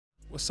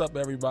What's up,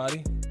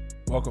 everybody?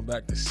 Welcome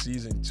back to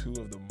Season 2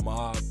 of the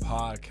Mob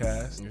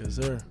Podcast. Yes,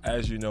 sir.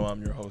 As you know,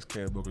 I'm your host,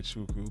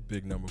 Okechukwu,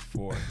 big number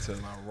 4. To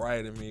my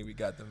right of me, we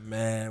got the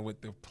man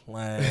with the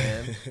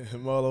plan.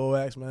 Marlowe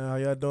Wax, man. How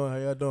y'all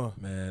doing?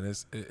 Man,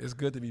 it's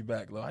good to be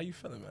back, Lo. How you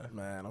feeling, man?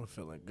 Man, I'm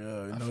feeling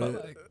good. I feel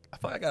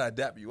like I gotta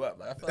adapt you up.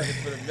 Like, I feel like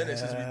it's been a minute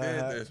since we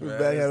did this, man. We're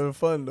back having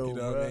fun, though, you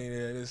know bro. what I mean?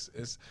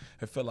 Yeah,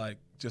 it felt like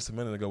just a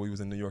minute ago we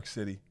was in New York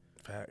City.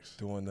 Facts.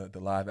 Doing the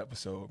live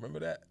episode. Remember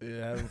that?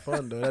 Yeah, having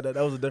fun, though. That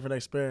was a different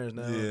experience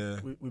now. Yeah.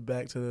 We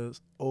back to the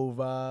old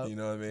vibe. You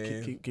know what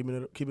I mean?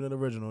 Keeping it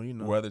original, you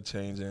know. Weather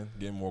changing,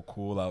 getting more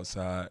cool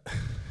outside.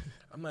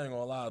 I'm not even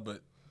gonna lie,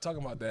 but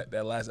talking about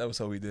that last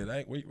episode we did,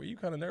 were you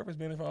kind of nervous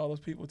being in front of all those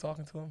people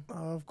talking to them?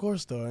 Of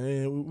course, though. I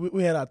mean,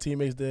 we had our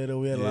teammates there, though.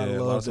 We had a lot of love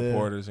a lot of there.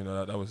 supporters. You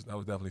know, that was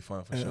definitely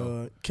fun for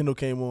sure. Kendall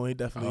came on. He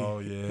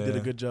definitely he did a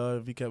good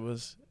job. He kept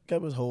us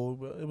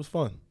hold, but it was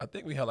fun. I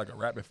think we had like a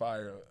rapid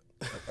fire.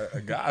 A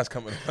guy's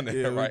coming on there,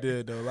 yeah, right? we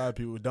did, though. A lot of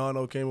people.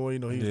 Dono came on, you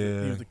know, he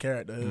was the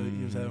character.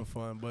 He was having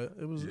fun, but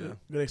it was a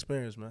good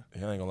experience, man.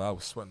 Yeah, I ain't gonna lie, I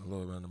was sweating a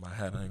little bit under my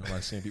hat. I ain't gonna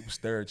lie, seeing people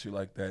stare at you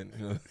like that.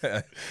 You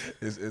know,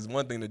 it's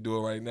one thing to do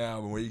it right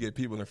now, but when you get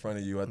people in front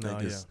of you, I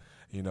think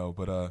you know.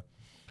 But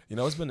you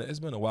know, it's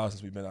been a while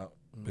since we've been out,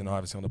 been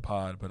obviously on the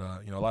pod. But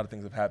you know, a lot of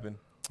things have happened.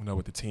 You know,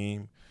 with the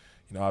team.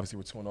 You know, obviously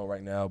we're 2-0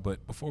 right now.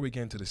 But before we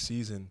get into the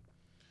season,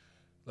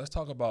 let's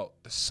talk about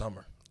the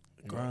summer.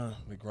 The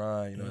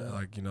grind. You know,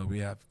 like, you know, we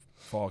have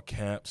fall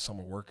camps,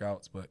 summer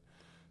workouts. But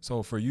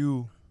so for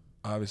you,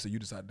 obviously you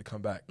decided to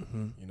come back.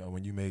 You know,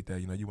 when you made that,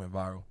 you know, you went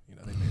viral. You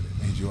know, they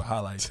made you a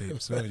highlight tape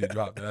as soon as you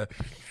dropped that.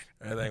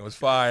 Everything was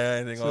fire.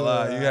 I ain't gonna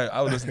lie.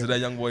 I was listening to that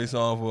Young Boy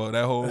song for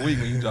that whole week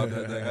when you dropped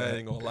that thing. I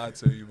ain't gonna lie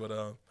to you.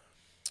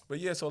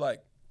 But yeah, so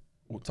like,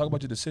 talk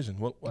about your decision.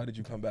 Why did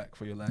you come back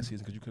for your last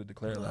season? Because you could have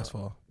declared last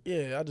fall.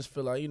 Yeah, I just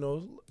feel like, you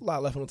know, a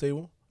lot left on the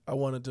table. I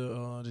wanted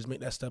to just make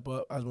that step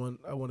up. I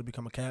wanted to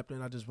become a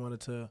captain. I just wanted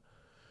to,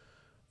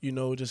 you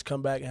know, just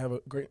come back and have a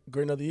great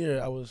another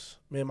year.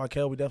 Me and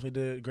Michael, we definitely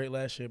did great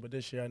last year, but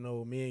this year I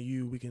know me and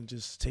you, we can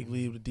just take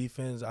lead with the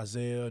defense.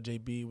 Isaiah,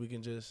 JB, we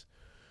can just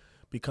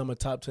become a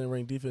top 10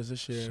 ranked defense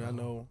this year. Sure. And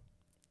I know,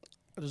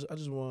 I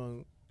just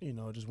want, you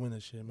know, just win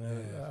this year,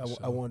 man. Yeah,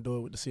 I want to do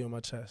it with the C on my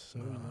chest. So,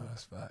 you know.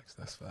 That's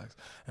facts.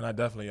 And I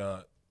definitely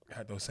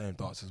had those same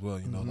thoughts as well.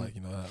 You know, like,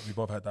 you know, we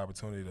both had the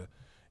opportunity to,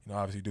 you know,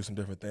 obviously do some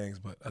different things,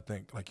 but I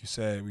think, like you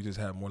said, we just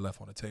have more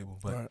left on the table.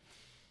 But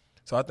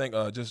So I think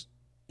just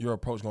your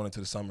approach going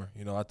into the summer,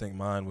 you know, I think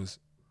mine was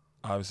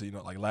obviously, you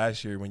know, like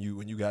last year when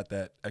you got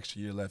that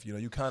extra year left, you know,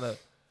 you kind of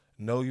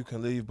know you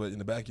can leave, but in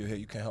the back of your head,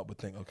 you can't help but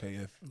think, okay,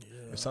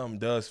 if something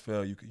does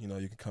fail, you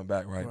can come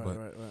back, right?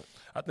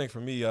 I think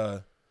for me,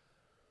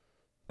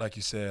 like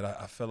you said,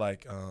 I feel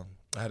like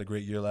I had a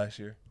great year last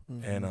year,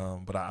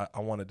 and but I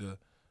wanted to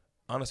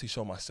honestly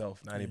show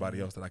myself, not anybody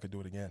else, that I could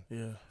do it again.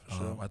 Yeah, for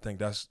sure. I think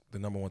that's the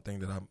number one thing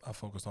that I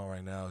focused on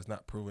right now, is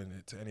not proving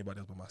it to anybody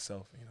else but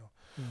myself, you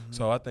know.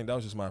 So I think that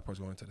was just my approach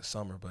going into the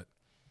summer. But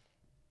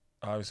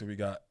obviously we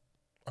got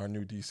our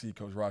new DC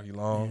coach, Rocky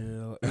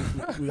Long.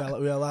 Yeah, we got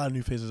a lot of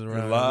new faces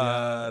around. A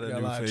lot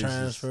of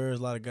transfers,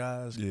 a lot of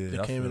guys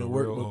that came in to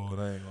work.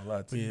 I ain't gonna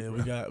lie to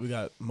you. Yeah, we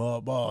got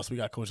Mob Boss, we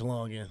got Coach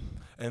Long in.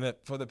 And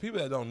for the people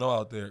that don't know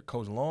out there,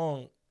 Coach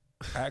Long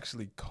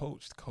actually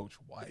coached Coach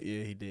White.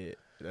 Yeah, he did.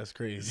 That's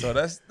crazy. So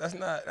that's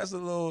a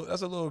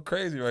little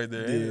crazy right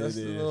there. Yeah, that's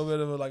a little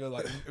bit of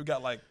like we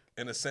got like,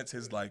 in a sense,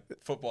 his like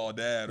football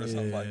dad or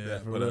something like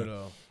that.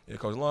 But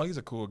Coach Long, he's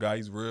a cool guy.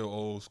 He's real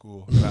old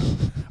school.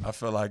 I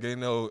feel like they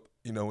know,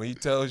 you know, when he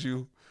tells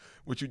you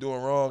what you're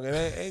doing wrong, it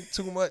ain't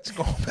too much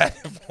going back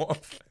and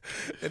forth.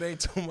 It ain't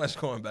too much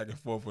going back and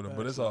forth with him,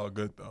 but it's all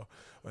good though.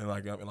 And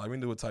like we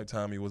knew what type of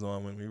time he was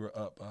on when we were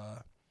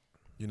up,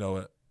 you know,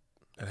 at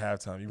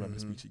halftime. You remember the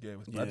speech he gave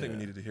us. But I think we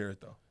needed to hear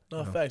it though.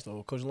 No, facts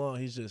though. Coach Long,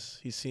 he's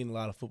seen a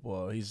lot of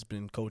football. He's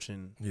been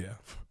coaching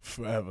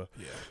forever.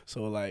 Yeah.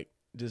 So like,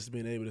 just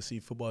being able to see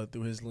football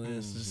through his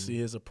lens, just see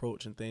his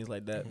approach and things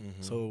like that.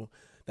 So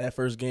that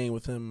first game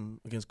with him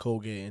against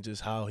Colgate and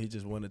just how he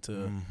just wanted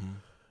to,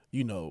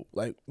 you know,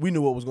 like we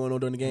knew what was going on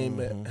during the game,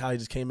 but how he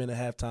just came in at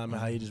halftime and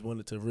how he just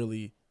wanted to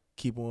really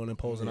keep on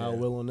imposing our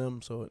will on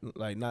them. So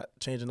like not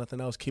changing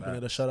nothing else, keeping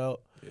it a shutout.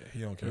 Yeah,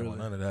 he don't care about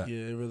none of that.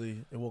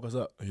 Yeah, it woke us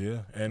up. Yeah,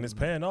 and it's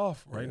paying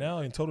off right now.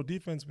 In total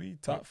defense, we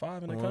top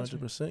 5 in the country.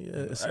 100%.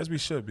 Yeah, as we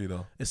should be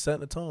though. It's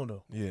setting the tone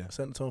though. Yeah,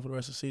 setting the tone for the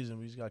rest of the season.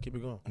 We just gotta keep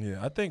it going. Yeah,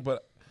 I think,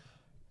 but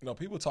you know,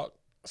 people talk.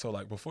 So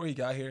like before he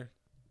got here,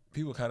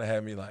 people kind of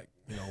had me like,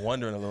 you know,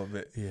 wondering a little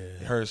bit.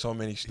 Yeah, heard so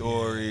many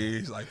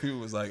stories. Like people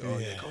was like, "Oh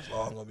yeah, Coach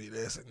Long gonna be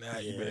this and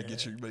that. You better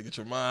get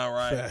your mind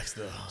right." Facts,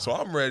 though. So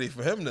I'm ready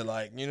for him to,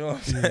 like, you know what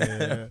I'm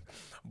saying. Yeah.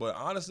 But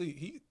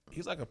honestly,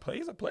 he's like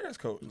he's a player's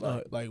coach.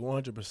 Like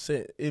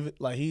 100%. Even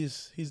like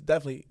he's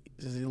definitely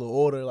just a little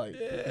older. Like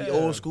he's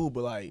old school,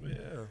 but like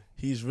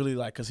he's really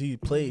like, cause he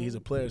played. He's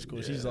a player's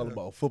coach. He's all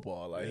about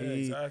football. Like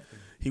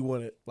he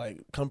wanted, like,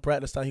 come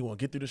practice time. He want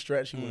to get through the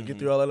stretch. He want to get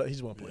through all that. He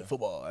just want to play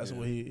football. That's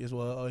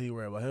what all he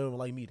worried about. Him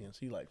like meetings.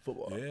 He like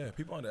football. Yeah,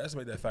 people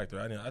underestimate that factor.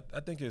 I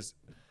think it's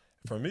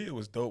for me, it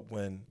was dope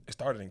when it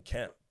started in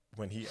camp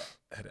when he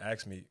had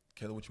asked me,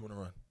 Caleb, what you want to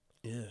run?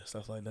 Yeah,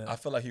 stuff like that. I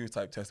felt like he was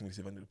type testing me to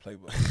see if I knew the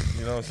playbook.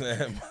 You know what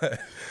I'm saying?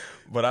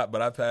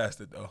 But I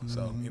passed it though.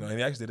 So and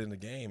he actually did it in the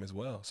game as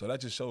well. So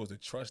that just shows the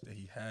trust that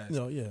he has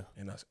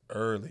in us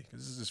early, because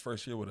this is his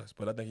first year with us.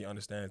 But I think he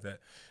understands that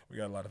we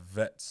got a lot of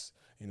vets,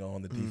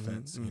 on the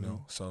defense.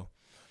 So.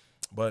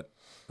 But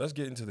let's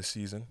get into the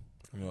season,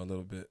 a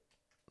little bit.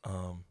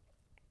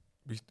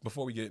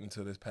 Before we get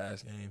into this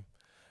past game,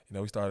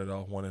 we started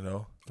off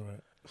 1-0.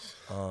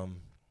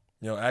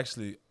 Right.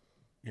 Actually,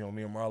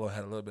 me and Marlowe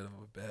had a little bit of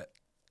a bet.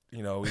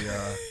 We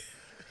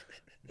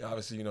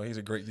obviously, he's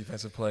a great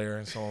defensive player,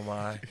 and so am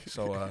I.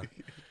 So,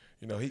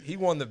 he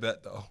won the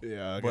bet though.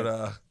 Yeah, okay.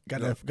 But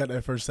got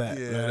that first sack.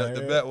 Yeah,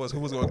 the bet was who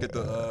was going to get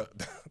the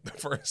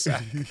first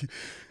sack,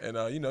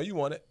 and you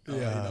won it.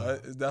 Yeah,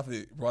 it's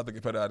definitely brought the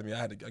competitor out of me.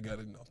 I got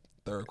it in the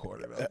third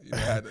quarter though. I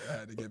had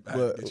to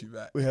get you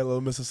back. We had a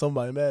little Mr.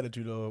 Somebody mad at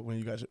you though when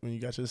you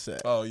got your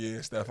sack. Oh yeah,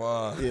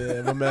 Stephon.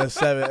 Yeah, my man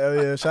 7.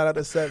 Oh yeah, shout out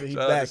to 7. He's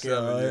back.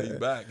 7. Yeah, he's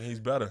back and he's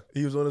better.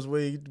 He was on his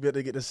way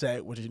to get the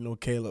sack, which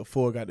Caleb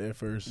 4 got there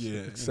first.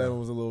 Yeah, 7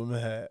 was a little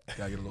mad.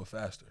 Gotta get a little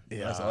faster.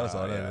 Yeah, that's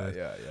all that is.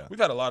 Yeah. We've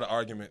had a lot of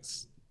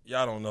arguments.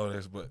 Y'all don't know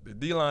this, but the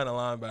D-line and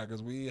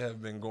linebackers, we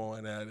have been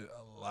going at it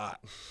a lot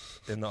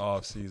in the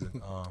off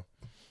season.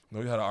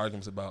 We had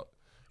arguments about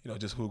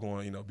just who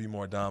going be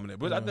more dominant,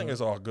 but I think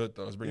it's all good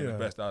though. It's bringing the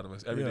best out of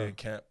us every day in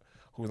camp.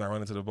 Who's not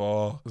running to the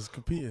ball? It's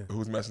competing.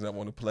 Who's messing up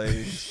on the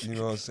plays? You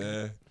know what I'm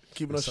saying?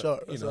 Keeping us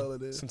sharp. That's all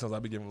it is. Sometimes I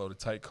be giving a load of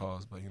tight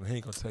calls, but he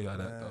ain't gonna tell y'all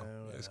that though.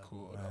 It's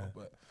cool though.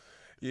 But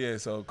yeah,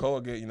 so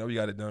Colgate, we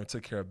got it done.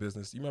 Took care of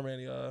business. You remember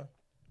any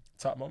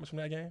top moments from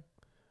that game?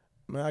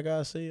 Man, I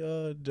gotta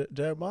say,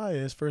 Jeremiah,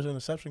 his first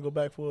interception, go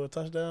back for a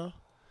touchdown.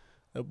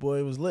 That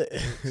boy was lit.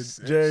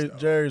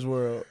 Jerry's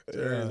world.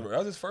 That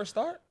was his first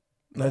start.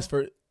 That's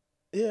first.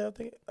 Yeah, I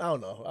think. I don't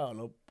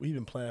know. He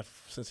been playing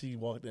since he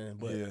walked in,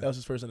 but that was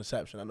his first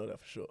interception. I know that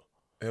for sure.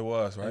 It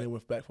was, right? And he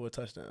went back for a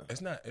touchdown.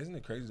 Isn't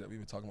it crazy that we've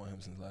been talking about him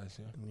since last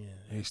year? Yeah.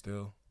 He's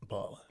still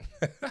balling.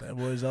 That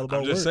boy's all about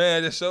I'm just work.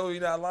 saying, just show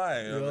you not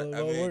lying.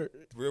 Work.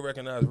 Real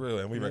recognize real,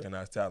 and we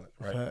recognize talent,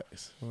 right?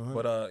 Facts.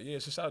 But so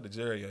shout out to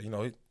Jerry.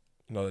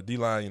 The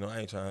D-line, I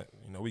ain't trying,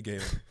 we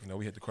gave him,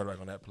 we hit the quarterback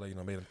on that play,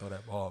 made him throw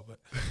that ball. But,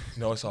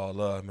 it's all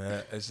love,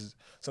 man. It's just,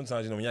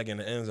 sometimes, when y'all get in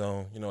the end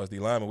zone, as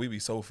D-linemen, we be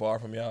so far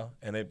from y'all,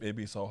 and it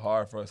be so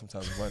hard for us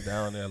sometimes to run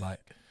down there like,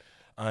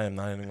 I am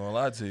not even going to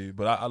lie to you.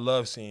 But I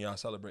love seeing y'all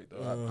celebrate,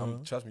 though.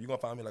 Trust me, you're going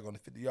to find me, like, on the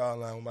 50-yard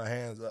line with my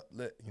hands up,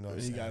 lit,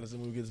 You got us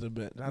when we get to the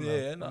bench.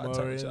 I'm not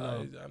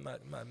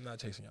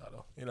chasing y'all,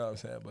 though. You know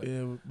what I'm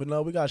saying? But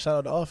no, we got to shout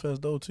out the offense,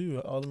 though, too.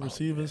 All the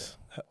receivers.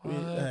 We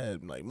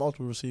had,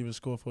 multiple receivers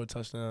score for a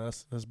touchdown.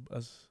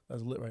 That's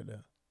lit right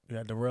there. We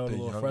got Darrell, the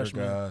little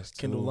freshman. Guys,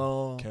 Kendall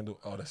Long. The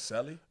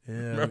Selly?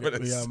 Yeah.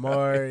 We got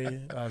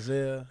Mari,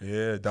 Isaiah.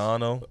 Yeah,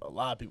 Dono. A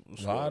lot of people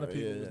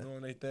was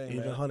doing their thing,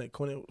 Even man. Hunt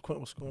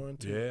was scoring,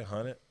 too. Yeah,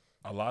 Hunt.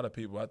 A lot of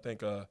people. I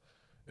think it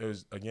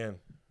was, again,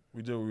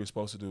 we did what we were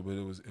supposed to do, but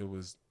it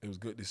was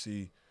good to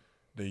see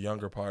the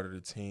younger part of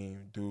the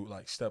team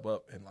step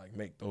up and,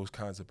 make those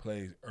kinds of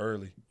plays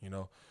early,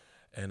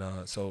 And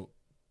so,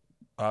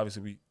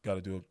 obviously, we got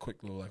to do a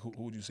quick little,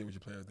 who would you say was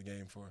your player of the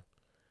game for?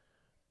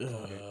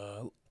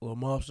 Little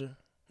Mobster.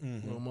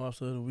 Little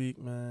Mobster of the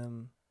week,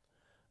 man.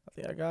 I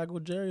think I gotta go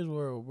Jerry's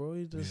world, bro.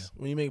 He just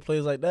when you make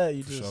plays like that,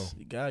 you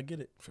gotta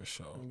get it. For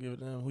sure. Give it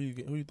to him. Who you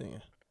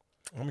thinking?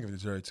 I'm gonna give it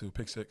to Jerry too.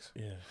 Pick 6.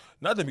 Yeah.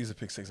 Not that he's a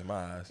pick 6 in my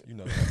eyes,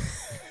 that.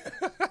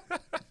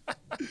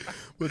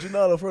 But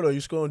though, Fredo,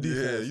 you score on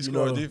defense. Yeah, you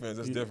score on defense.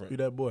 That's different. You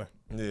that boy.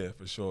 Yeah,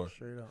 for sure.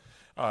 Straight up.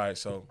 All right,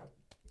 so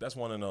that's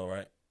 1-0,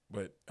 right?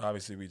 But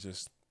obviously we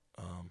just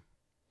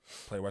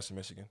play Western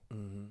Michigan.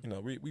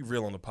 Mm-hmm. We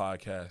real on the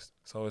podcast,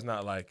 so it's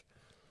not like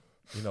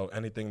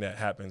anything that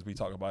happens we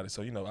talk about it.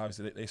 So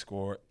obviously they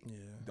scored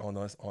on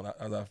us on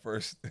our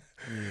first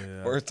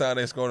time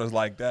they scored us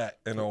like that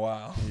in a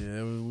while.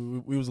 Yeah,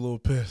 we was a little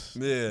pissed.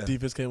 Yeah,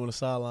 defense came on the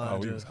sideline. Oh,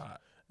 we was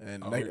hot.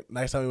 And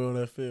next time we went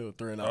on that field,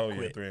 3-0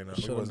 quick. Yeah,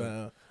 3-0. Shut them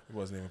down. He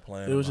wasn't even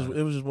playing. It was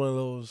just one of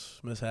those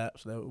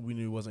mishaps that we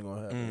knew wasn't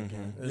gonna happen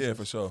again. Yeah,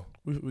 for sure.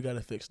 We got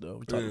it fixed though.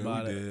 We talked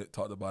about it.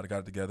 Talked about it. Got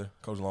it together.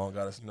 Coach Long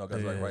got us. Got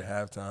us right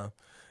halftime.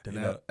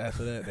 Then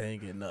after that, they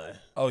ain't getting nothing.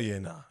 Oh yeah,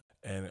 nah.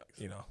 And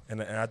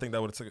and I think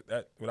that would have took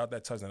that without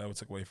that touchdown, that would have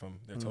took away from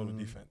their total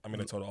defense. I mean,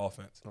 their total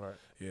offense. Right.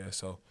 Yeah.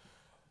 So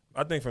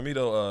I think for me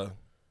though,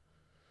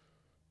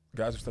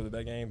 guys who started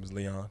that game was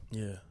Leon.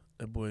 Yeah,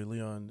 that boy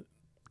Leon.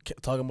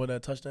 Talking about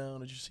that touchdown,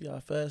 did you see how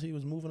fast he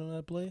was moving on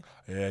that play?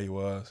 Yeah, he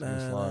was. He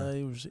was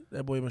flying.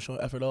 That boy been showing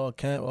effort all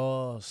camp,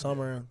 all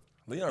summer.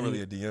 Leon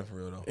really a DM for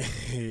real though.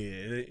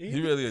 Yeah, he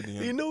really a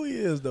DM. He knew he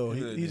is though.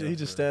 He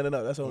just standing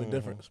up. That's the only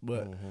difference.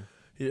 But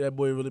that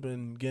boy really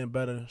been getting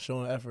better,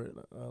 showing effort.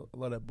 I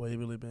love that boy. He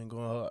really been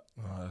going hard.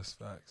 Oh, that's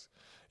facts.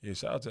 Yeah,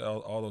 shout out to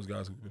all those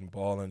guys who've been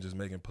balling, just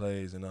making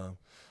plays, and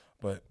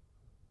but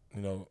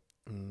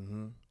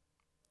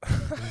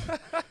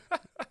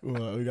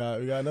Well, we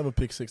got another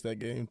pick 6 that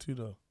game too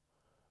though.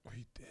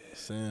 We did.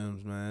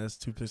 Sims, man, that's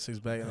 2 picks, 6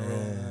 back in a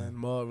row,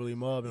 man. Really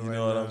mobbing right now. You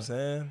know what I'm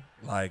saying?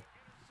 Like,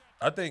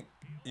 I think,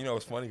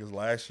 it's funny because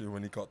last year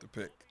when he caught the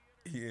pick,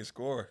 he didn't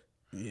score.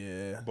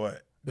 Yeah.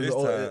 But this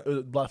time. It was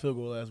a block field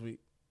goal last week.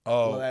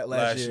 Oh,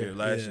 last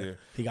year.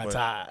 He got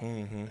tied.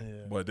 Mm-hmm.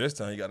 Yeah. But this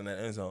time he got in that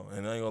end zone.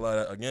 And I ain't going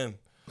to lie, again.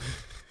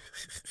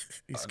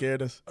 He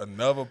scared us.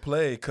 Another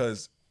play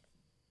because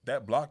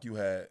that block you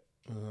had,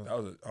 that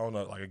was, I don't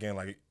know,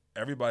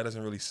 everybody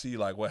doesn't really see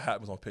what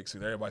happens on pick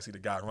six. Everybody see the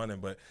guy running,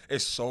 but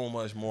it's so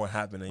much more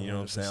happening. You know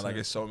what I'm saying? Like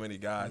it's so many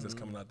guys that's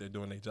coming out there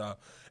doing their job.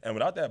 And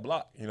without that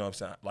block, you know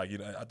what I'm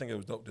saying? I think it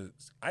was dope.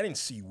 I didn't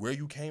see where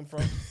you came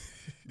from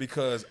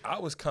because I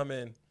was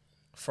coming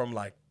from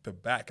the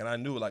back, and I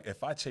knew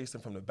if I chased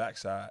him from the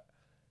backside,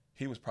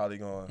 he was probably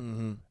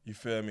going. You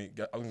feel me?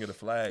 I was gonna get a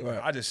flag. Right.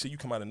 I just see you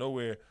come out of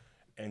nowhere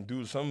and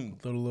do some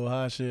throw a little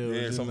high shield.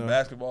 Yeah, some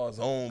basketball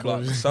zone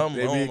block or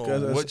something. I don't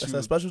know what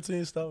that's special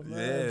team stuff,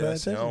 man. Yeah,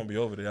 I don't be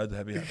over there. I just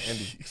have to be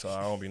Indy, so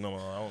I don't know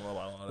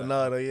about all that.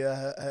 No,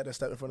 I had to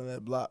step in front of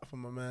that block for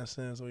my man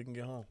Sims so he can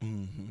get home.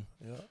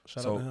 Yeah,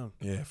 shout out to him.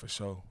 Yeah, for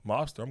sure.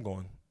 Mobster, I'm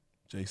going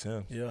Jay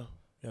Sims. Yeah,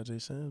 Jay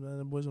Sims, man.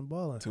 The boys been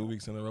balling. 2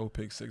 weeks in a row,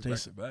 pick 6 back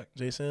to back.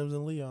 Jay Sims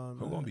and Leon.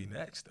 Who gonna be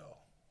next though?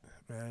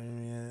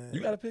 Man, you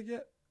got a pick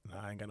yet?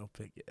 Nah, I ain't got no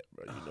pick yet,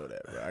 bro. You know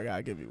that, bro. I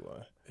gotta give you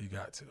one. You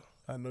got to.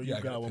 I know you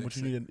got one, but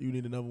you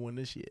need another one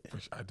this year.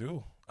 I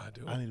do.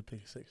 I need to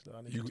pick 6 though.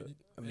 I need to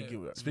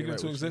give it. Speaking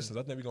into existence,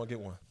 I think we're gonna get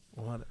one.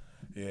 100.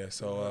 Yeah.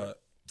 So,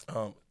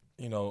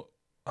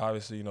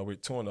 obviously, we're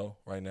 2-0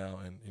 right now,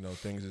 and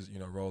things is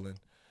rolling,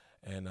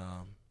 and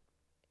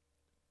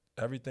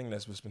everything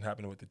that's been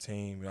happening with the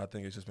team, I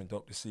think it's just been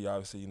dope to see.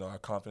 Obviously, our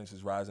confidence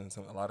is rising.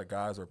 A lot of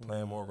guys are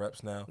playing more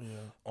reps now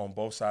on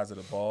both sides of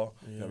the ball.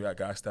 Yeah. We got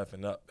guys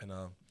stepping up, and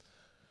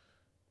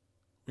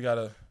we got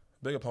a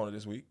big opponent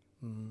this week.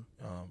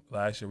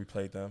 Last year we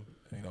played them.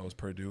 It was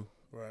Purdue.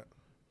 Right.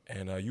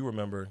 And you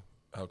remember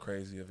how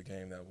crazy of a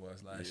game that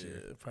was last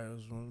year. Yeah, probably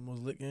was one of the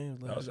most lit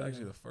games last year. That was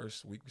actually the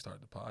first week we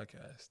started the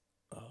podcast.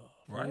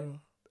 Right? Real?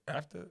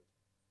 After?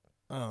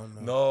 I don't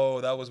know.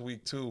 No, that was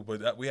week 2.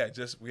 But we had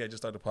just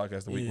started the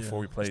podcast the week before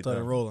we played started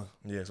them. rolling.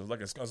 Yeah, so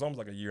it's almost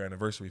like a year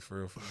anniversary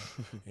for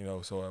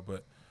real. So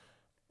but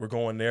we're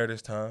going there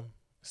this time,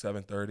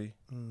 7:30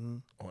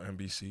 on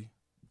NBC.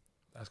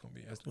 That's gonna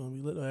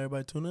be lit.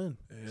 Everybody tune in.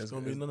 Yeah, it's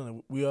gonna be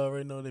nothing. We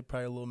already know they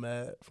probably a little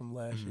mad from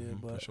last year,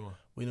 but for sure.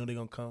 We know they're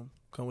gonna come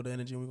with the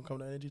energy, and we gonna come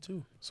with the energy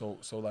too. So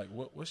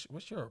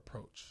what's your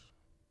approach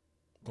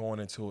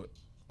going into it,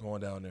 going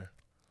down there?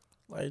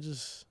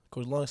 Just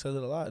Coach Long says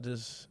it a lot,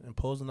 just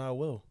imposing our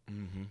will.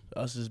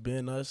 Us just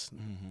being us.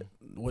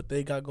 What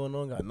they got going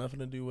on got nothing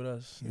to do with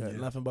us. Got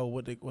nothing about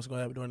what's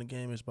gonna happen during the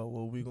game. It's about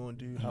what we gonna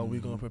do, how we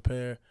gonna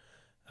prepare.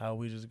 How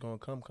we just gonna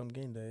come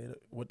game day.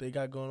 What they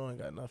got going on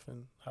got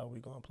nothing. How we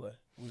gonna play?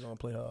 We gonna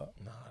play hard.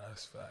 Nah,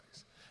 that's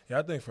facts. Yeah,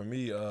 I think for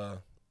me, I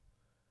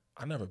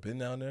never been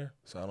down there,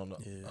 so I don't know.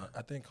 Yeah.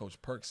 I think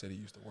Coach Perk said he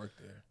used to work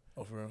there.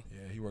 Oh, for real?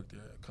 Yeah, he worked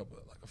there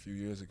a few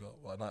years ago.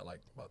 Well, not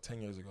about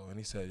 10 years ago, and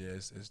he said, yeah,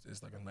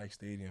 it's like a nice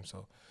stadium.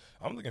 So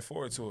I'm looking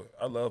forward to it.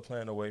 I love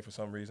playing away for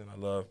some reason. I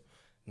love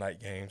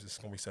night games. It's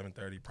gonna be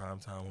 7:30 prime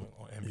time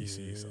on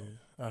NBC. Yeah. So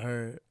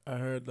I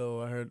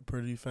heard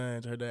Purdue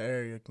fans. I heard that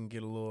area can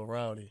get a little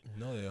rowdy.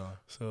 They are.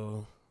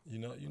 So you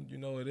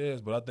know it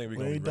is, but I think we're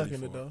gonna be ready ducking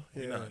for it though.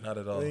 Yeah, not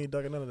at all. We ain't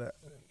ducking none of that.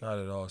 Not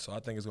at all. So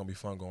I think it's gonna be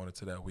fun going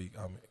into that week.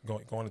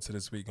 Going into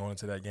this week, going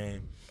into that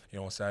game.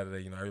 On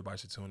Saturday. Everybody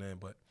should tune in.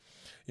 But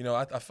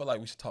I feel like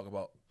we should talk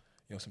about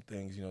some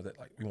things that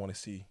we want to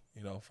see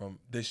from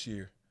this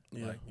year.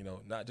 Yeah.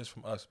 Not just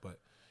from us, but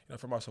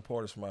from our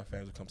supporters, from our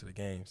fans who come to the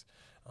games.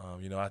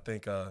 I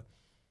think a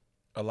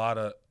lot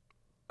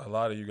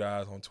of you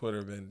guys on Twitter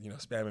have been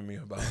spamming me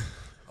about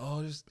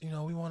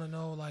we want to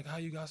know how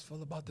you guys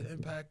feel about the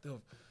impact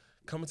of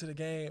coming to the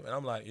game, and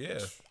I'm like, yeah,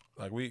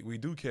 we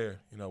do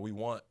care. We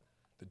want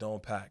the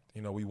dome packed.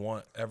 We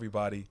want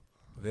everybody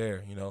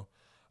there.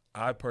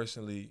 I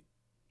personally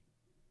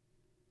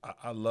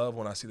I love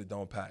when I see the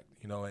dome packed.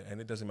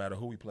 And it doesn't matter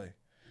who we play.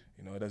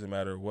 It doesn't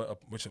matter what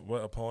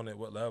opponent,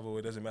 what level.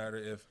 It doesn't matter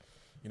if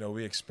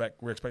we're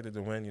expected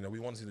to win. We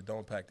want to see the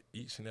dome packed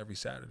each and every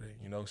Saturday.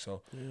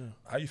 So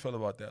how you feel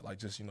about that?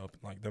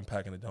 Them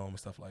packing the dome and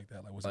stuff like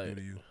that. What's it do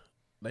to you?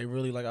 They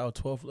really our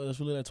 12th. That's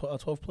really our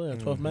 12th player,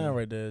 12th man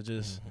right there.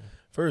 Just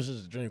first,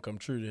 it's a dream come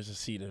true just to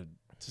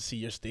see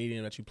your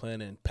stadium that you playing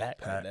in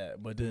packed like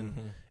that. But then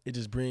it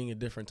just bring a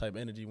different type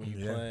of energy when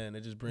you playing.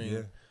 It just bring.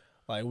 Yeah.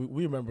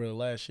 We remember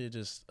last year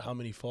just how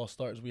many false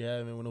starts we had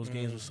and when those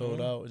games were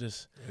sold out.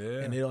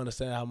 And they don't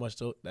understand how much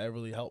that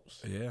really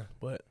helps. Yeah.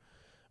 But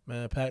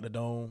man, pack the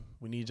dome.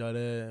 We need y'all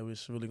there.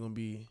 It's really gonna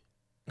be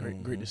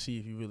great to see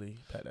if you really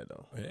pack that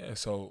dome. Yeah.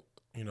 So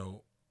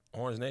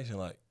Orange Nation,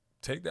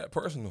 take that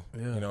personal.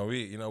 Yeah.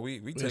 We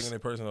taking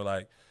it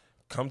personal.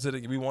 Come to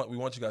the. We want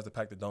you guys to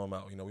pack the dome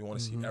out. We want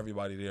to see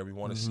everybody there. We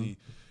want to see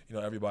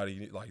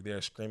everybody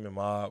there screaming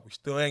mob. We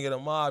still ain't get a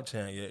mob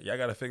chant yet. Y'all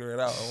got to figure it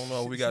out. I don't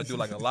know. We got to do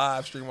a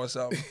live stream or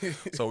something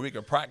so we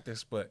can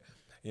practice. But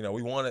you know,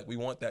 we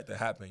want that to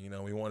happen. You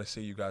know, we want to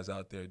see you guys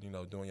out there, you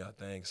know, doing your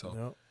thing.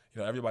 So,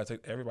 you know, everybody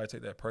take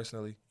that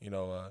personally. You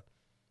know,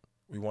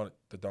 we want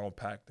the dome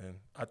packed, and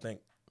I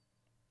think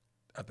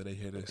after they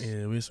hear this,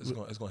 it's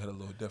gonna hit a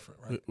little different,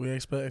 right? We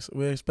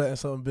expecting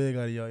something big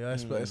out of y'all. Y'all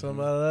expect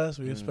something out of us.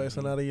 We expect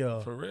something out of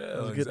y'all. For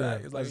real, let's get there.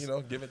 It's like, you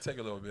know, give and take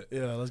a little bit.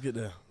 Yeah, let's get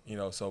there. You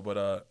know, so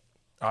but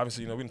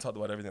obviously, you know, we didn't talk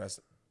about everything that's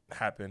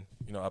happened,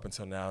 you know, up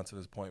until now to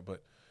this point,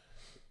 but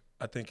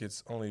I think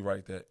it's only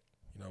right that,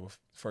 you know, with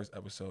first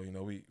episode, you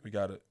know, we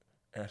gotta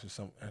answer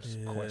some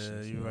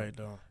questions. Yeah, you're right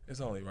though. It's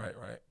only right.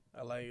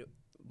 I like it.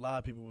 A lot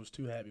of people was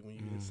too happy when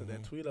you sent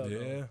that tweet out.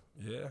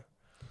 Yeah.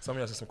 Some of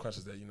y'all said some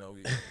questions that, you know,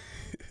 we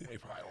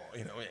probably won't,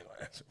 you know, we ain't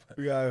gonna answer.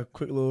 We got a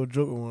quick little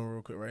joke one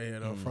real quick right here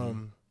though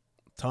from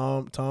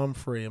Tom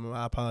Free.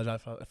 I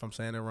apologize if I'm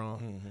saying it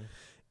wrong.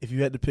 If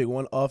you had to pick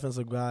one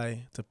offensive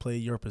guy to play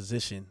your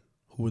position,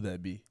 who would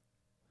that be?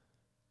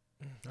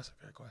 That's a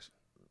fair question.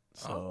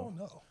 So, I don't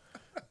know.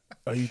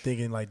 Are you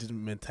thinking like just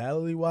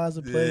mentality wise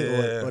to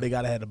play, or they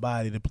gotta have the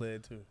body to play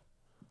it too?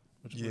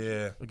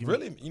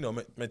 Really, you know,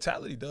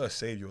 mentality does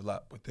save you a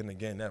lot, but then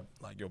again, that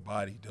like your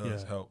body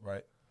does help,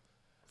 right?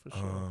 For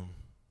sure.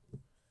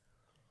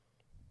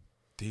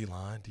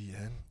 D-line,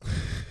 DN.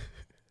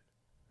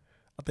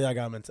 I think I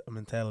got a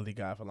mentality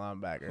guy for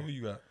linebacker. Who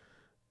you got?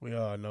 We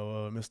all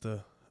know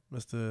Mr.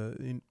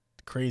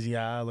 Crazy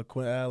Eye,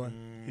 LaQuint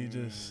Allen. He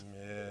just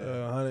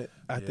 100.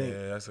 I think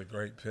that's a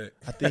great pick.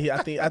 I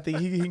think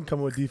he can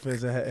come with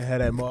defense and have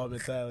that mob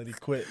mentality.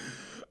 Quit.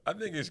 I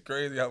think it's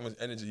crazy how much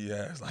energy he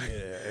has. Like,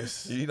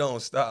 he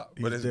don't stop,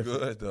 but it's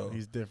good though.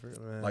 He's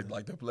different, man.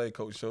 Like the play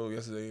coach showed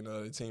yesterday in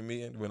the team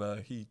meeting when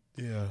he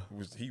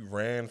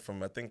ran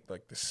from I think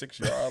like the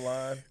 6-yard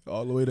line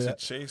all the way to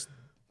chase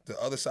the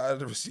other side of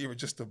the receiver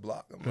just to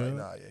block him. Like,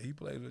 nah, he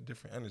plays with a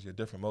different energy, a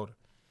different motor.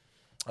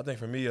 I think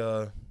for me,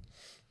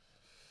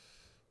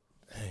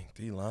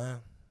 D-line.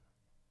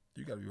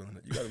 You gotta be willing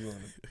to.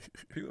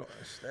 People don't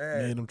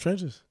understand. Man, them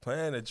trenches.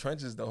 Playing the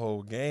trenches the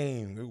whole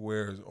game, it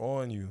wears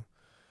on you.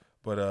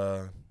 But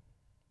I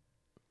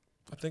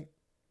think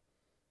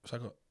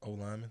should I go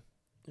O-lineman?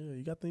 Yeah,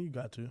 you got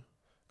to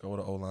go with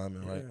an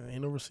O-lineman, right?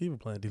 Ain't no receiver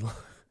playing D-line.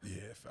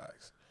 Yeah,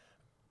 facts.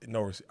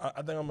 No receiver.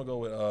 I think I'm gonna go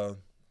with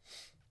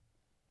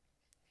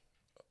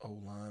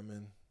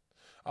O-lineman.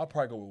 I'll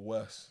probably go with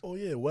Wes. Oh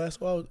yeah, Wes.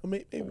 Well,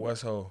 maybe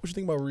Wes Ho. What you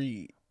think about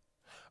Reed?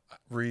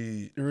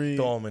 Reed,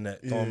 throw him in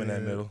that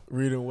middle.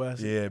 Reed and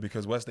West. Yeah,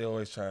 because West they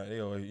always,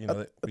 you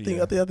know. I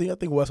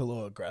think West a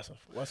little aggressive.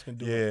 West can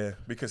do it. Yeah,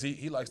 because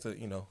he likes to,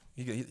 you know,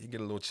 he get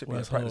a little chippy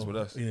in practice with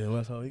us. Yeah,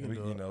 West he can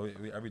do it. You know,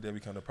 every day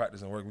we come to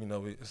practice and work. We know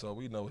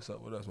what's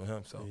up with us with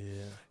him. So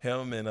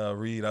him and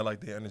Reed, I like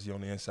the energy on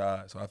the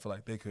inside. So I feel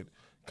like they could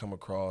come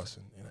across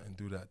and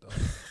do that though.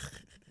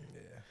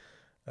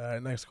 All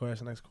right, next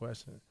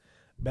question.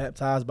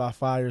 Baptized by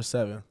Fire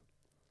 7.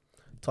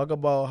 Talk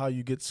about how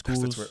you get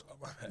schools. That's the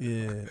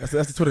Twitter.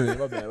 That's the Twitter name.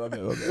 My bad.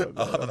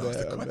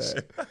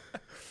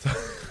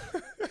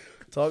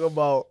 Talk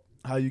about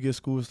how you get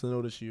schools to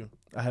notice you.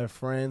 I have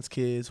friends,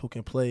 kids who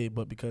can play,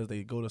 but because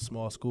they go to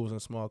small schools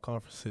and small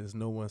conferences,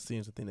 no one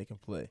seems to think they can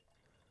play.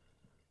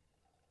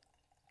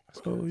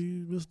 So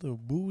you Mr.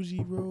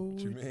 Bougie, bro.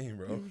 What you mean,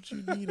 bro? What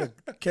you need?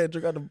 Can't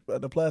drink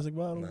out the plastic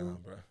bottle? Nah,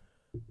 bro.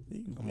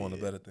 I'm on the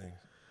better things.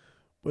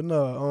 But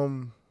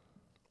no,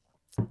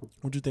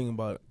 what you think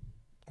about it?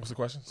 What's the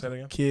question? Say it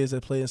again. Kids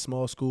that play in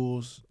small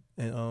schools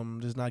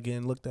and just not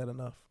getting looked at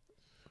enough.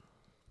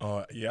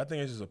 Yeah, I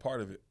think it's just a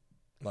part of it.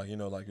 Like, you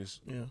know, like it's.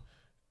 Yeah.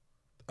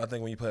 I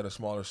think when you play at a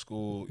smaller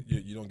school,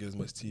 you don't get as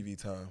much TV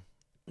time.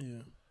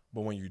 Yeah.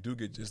 But when you do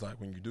get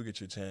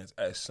your chance,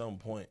 at some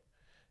point,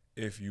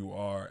 if you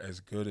are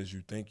as good as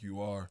you think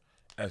you are,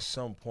 at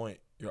some point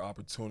your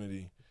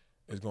opportunity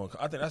is going.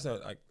 I think that's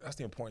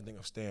the important thing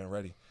of staying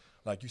ready.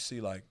 Like you see,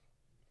 like.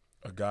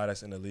 A guy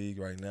that's in the league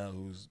right now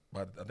who's,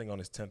 I think, on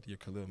his 10th year,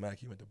 Khalil Mack,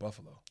 he went to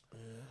Buffalo.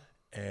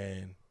 Yeah.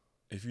 And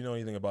if you know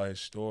anything about his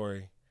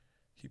story,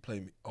 he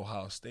played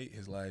Ohio State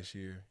his last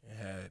year and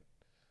had,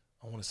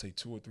 I want to say,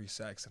 2 or 3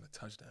 sacks and a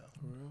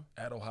touchdown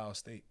at Ohio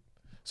State.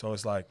 So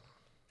it's like,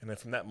 and then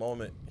from that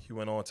moment, he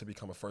went on to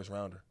become a first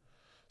rounder.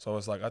 So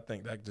it's like, I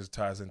think that just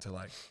ties into,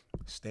 like,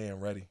 staying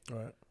ready.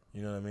 Right.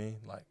 You know what I mean?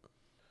 Like,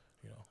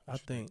 you know.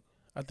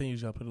 I think you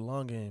just got to play the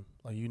long game.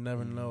 Like, you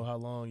never know how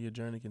long your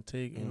journey can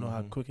take. You know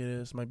how quick it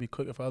is. It might be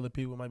quicker for other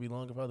people. It might be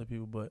longer for other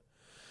people. But,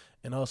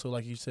 and also,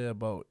 like you said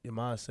about your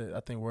mindset,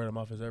 I think word of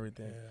mouth is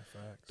everything.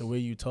 Yeah, facts. The way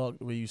you talk,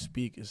 the way you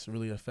speak is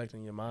really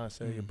affecting your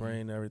mindset, your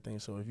brain, and everything.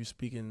 So if you're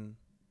speaking,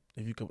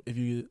 if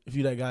you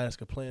that guy that's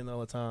complaining all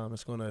the time,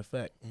 it's going to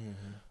affect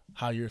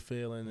how you're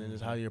feeling and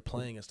just how you're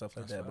playing and stuff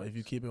like that. But if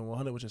you keep it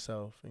 100 with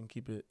yourself and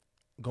keep it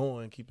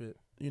going, keep it,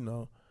 you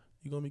know,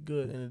 you're going to be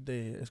good. At the end of the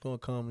day, it's going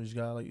to come. You just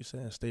got to, like you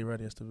said, stay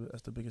ready.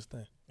 That's the biggest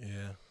thing.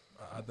 Yeah.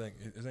 I think,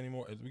 is there any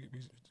more? We do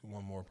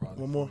one more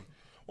probably. One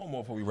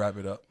more before we wrap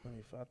it up.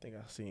 I think I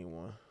seen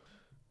one.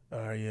 All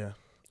right, yeah.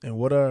 And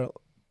what are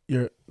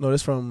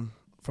this from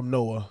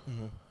Noah.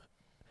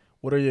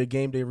 What are your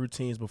game day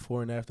routines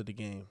before and after the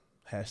game?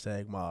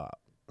 #mob.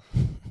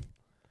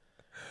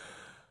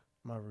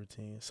 My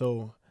routine.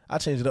 So I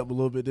changed it up a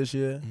little bit this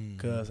year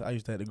because I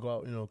used to have to go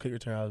out, kick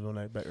return. I was doing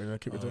that back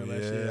kick return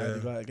last year. I had to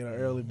go out, get out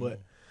early,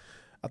 but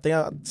I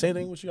think same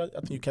thing with you. I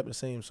think you kept it the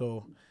same.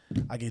 So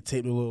I get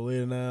taped a little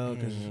later now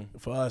because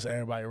for us,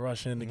 everybody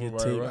rushing to get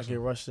taped. I get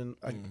rushing.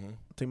 I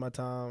take my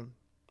time.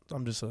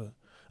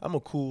 I'm a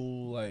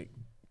cool, like,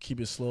 keep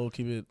it slow,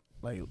 keep it,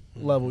 like,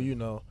 level,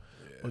 Yeah.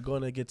 But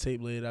going to get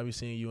taped later, I be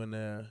seeing you in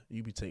there.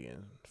 You be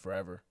taking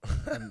forever.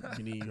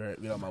 You need to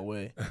get out my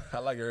way. I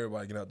like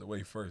everybody get out the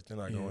way first. Then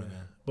I go in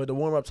there. But the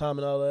warm-up time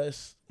and all that,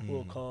 it's a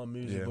little calm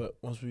music. But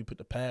once we put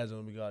the pads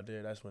on, we go out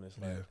there, that's when it's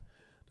like,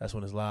 that's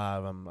when it's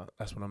live.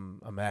 That's when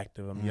I'm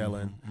active. I'm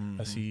yelling.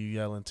 I see you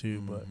yelling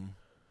too. But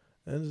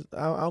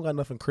I don't got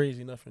nothing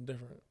crazy, nothing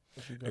different.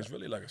 It's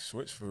really like a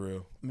switch for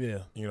real.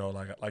 Yeah.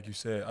 Like you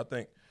said, I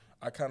think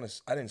I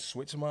didn't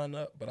switch mine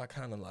up, but I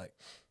kind of like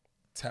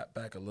tapped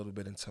back a little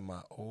bit into my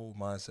old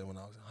mindset when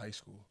I was in high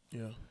school.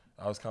 Yeah.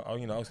 I was kind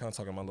of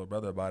talking to my little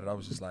brother about it. I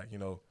was just like,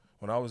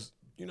 when I was,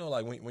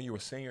 like when you were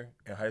a senior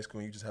in high school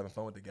and you just having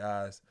fun with the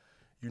guys,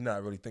 you're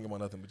not really thinking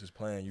about nothing but just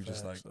playing. You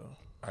just like,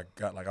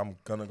 I'm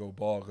gonna go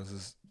ball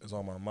because it's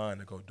on my mind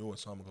to go do it,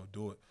 so I'm gonna go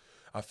do it.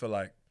 I feel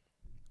like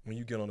when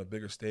you get on a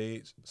bigger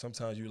stage,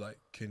 sometimes you like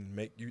can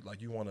make you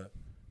like you want to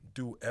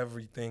do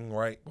everything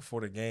right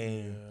before the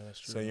game, that's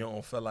true. So you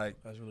don't feel like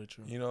that's really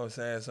true. You know what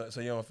I'm saying?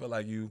 So you don't feel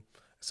like you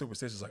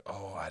superstitious, like,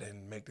 oh, I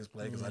didn't make this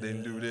play because I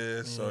didn't do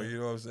this. Yeah. So you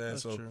know what I'm saying?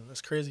 That's true.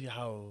 That's crazy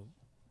how,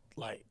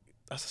 like,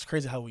 that's just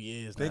crazy how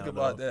he is. Think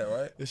about that,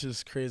 right? It's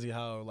just crazy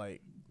how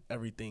like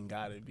everything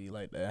gotta be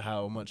like that.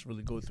 How much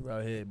really goes through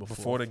our head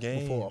before the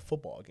game, before a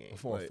football game, a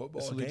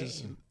football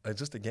game. It's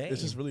just a game.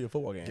 It's just really a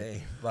football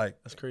game. Like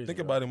that's crazy. Think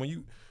about it when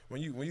you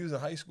was in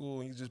high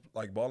school and you just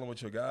like balling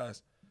with your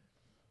guys.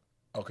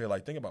 Okay,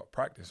 like think about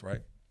practice,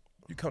 right?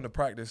 You come to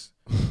practice,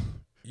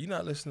 you're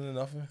not listening to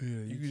nothing.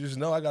 Yeah, you just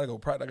know I gotta go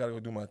practice. I gotta go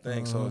do my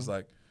thing. So it's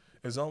like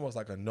it's almost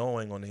like a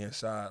knowing on the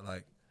inside,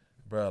 like,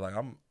 bro, like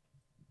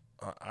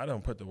I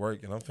don't put the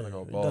work and I'm finna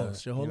go ball.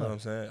 You know what I'm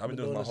saying? I've been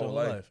doing this my whole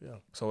life. Yeah.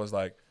 So it's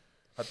like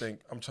I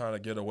think I'm trying to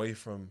get away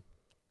from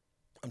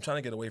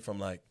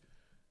like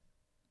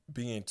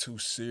being too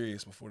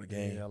serious before the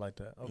game. Yeah, I like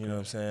that. Okay. You know what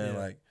I'm saying? Yeah.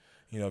 Like,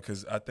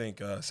 because I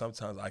think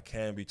sometimes I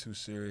can be too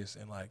serious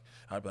and like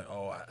I'd be like,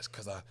 oh, it's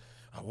because I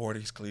wore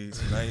these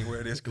cleats and I ain't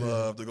wear this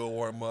glove to go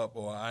warm up,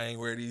 or I ain't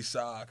wear these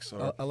socks.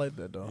 Or I like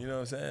that though. You know what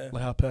I'm saying?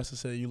 Like how Pastor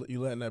said,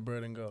 you letting that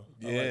burden go.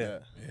 Yeah, I like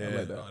that. Yeah. I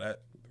like that. No,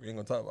 we ain't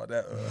gonna talk about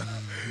that.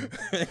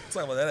 We ain't gonna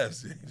talk about that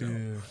FC.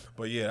 Yeah.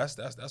 But yeah,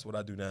 that's what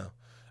I do now.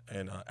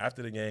 And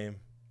after the game,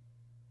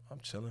 I'm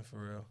chilling for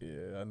real.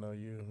 Yeah, I know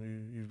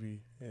you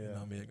be. Yeah, you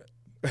know me,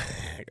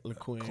 the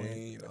queen.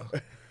 You know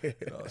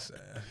what I'm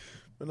saying?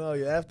 But no,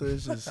 yeah. After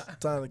it's just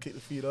time to kick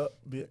the feet up.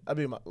 You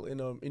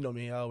know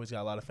me. I always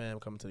got a lot of fam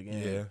coming to the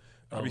game. Yeah,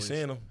 I be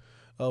seeing them.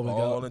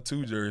 All in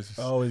 2 jerseys.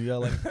 I always got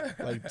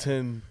like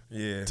 10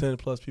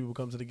 plus people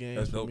come to the game.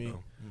 That's for dope, me.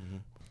 Mm-hmm.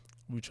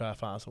 We try to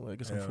find somewhere to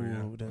get some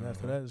food. Then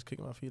after that, just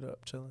kicking my feet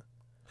up, chilling.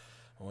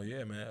 Oh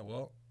yeah, man.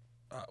 Well,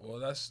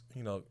 that's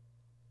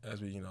as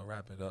we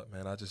wrap it up,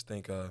 man. I just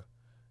think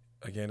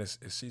again, it's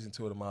season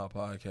 2 of the Mile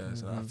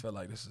Podcast, and I feel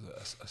like this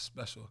is a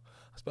special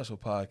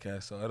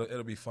podcast. So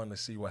it'll be fun to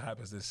see what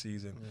happens this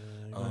season.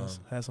 Yeah,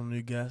 have some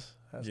new guests.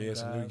 Some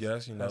new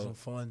guests. Have some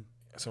fun.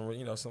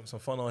 Some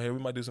fun on here. We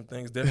might do some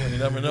things different. You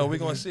never know. We're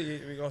gonna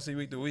see. We're gonna see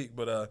week to week.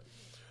 But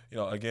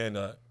again,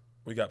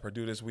 we got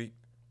Purdue this week.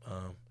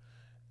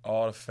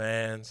 All the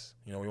fans,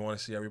 we want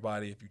to see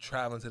everybody. If you're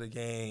traveling to the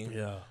game,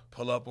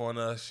 pull up on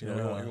us. We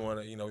want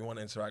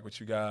to interact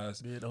with you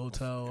guys. Be at the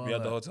hotel. Be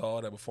at the hotel,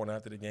 all that before and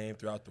after the game,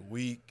 throughout the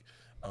week.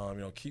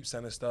 Keep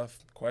sending stuff,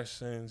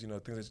 questions, things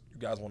that you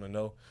guys want to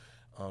know.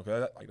 Cause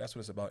that's what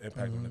it's about,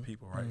 impacting the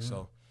people, right? Mm-hmm.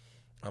 So,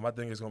 I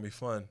think it's gonna be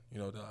fun,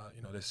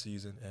 this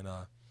season. And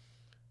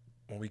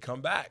when we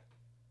come back,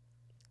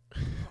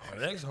 our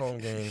next home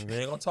game, we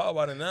ain't gonna talk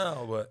about it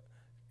now, but.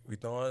 We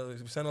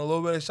sending a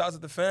little bit of shots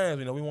at the fans.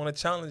 We want to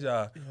challenge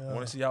y'all. Yeah. We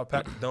want to see how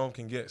packed the dome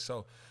can get.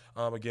 So,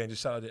 again,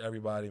 just shout out to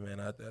everybody,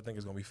 man. I think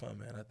it's gonna be fun,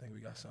 man. I think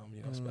we got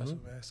something, special,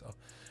 man. So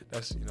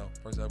that's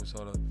first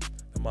episode of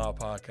the Mile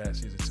Podcast,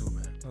 season 2,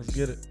 man. Let's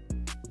get it.